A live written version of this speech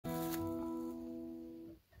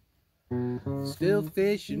Still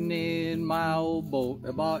fishing in my old boat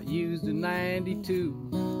I bought used in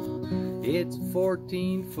 '92. It's a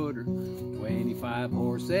 14-footer, 25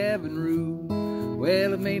 horse Evinrude.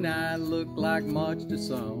 Well, it may not look like much to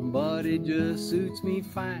some, but it just suits me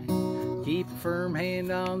fine. Keep a firm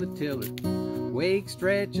hand on the tiller, wake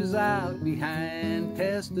stretches out behind.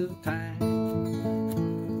 Test of time,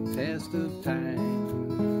 test of time.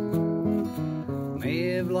 May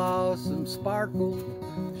have lost some sparkle,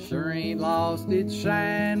 sure ain't lost its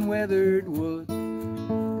shine. Weathered wood,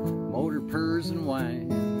 motor purrs and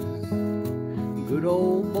whines. Good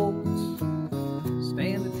old boats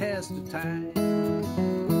stand the test of time.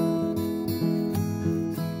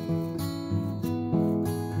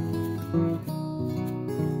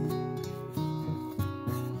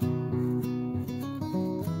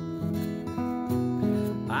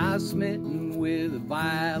 I was smitten with a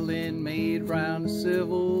violin made round the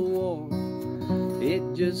Civil War. It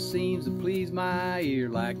just seems to please my ear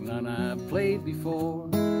like none I've played before.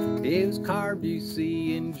 It was carved, you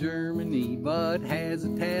see, in Germany, but has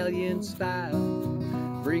Italian style.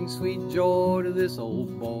 Brings sweet joy to this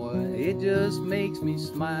old boy, it just makes me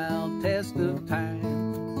smile. Test of time,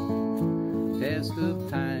 test of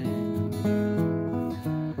time.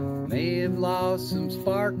 May have lost some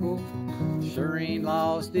sparkle, sure ain't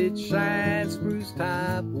lost its shine. Spruce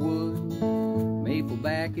top wood, maple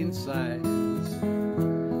back and sides.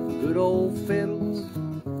 Good old fiddles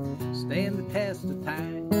stand the test of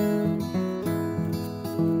time.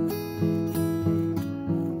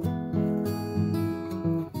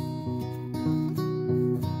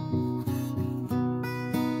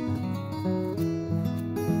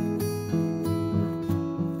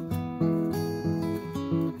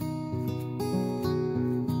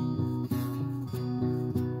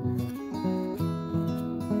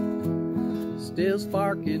 Still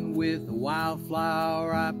sparking with a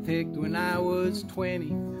wildflower I picked when I was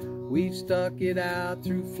 20. We've stuck it out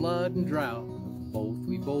through flood and drought.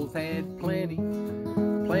 We both had plenty.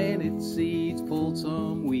 Planted seeds, pulled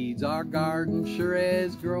some weeds. Our garden sure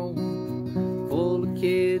has grown, full of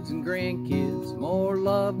kids and grandkids, more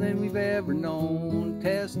love than we've ever known.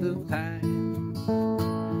 Test of time,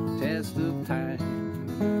 test of time.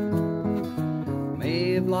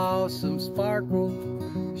 May have lost some sparkle,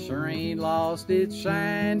 sure ain't lost its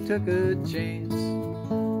shine. Took a chance,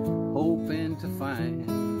 hoping to find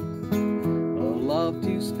a love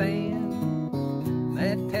to stand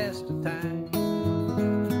that test of time.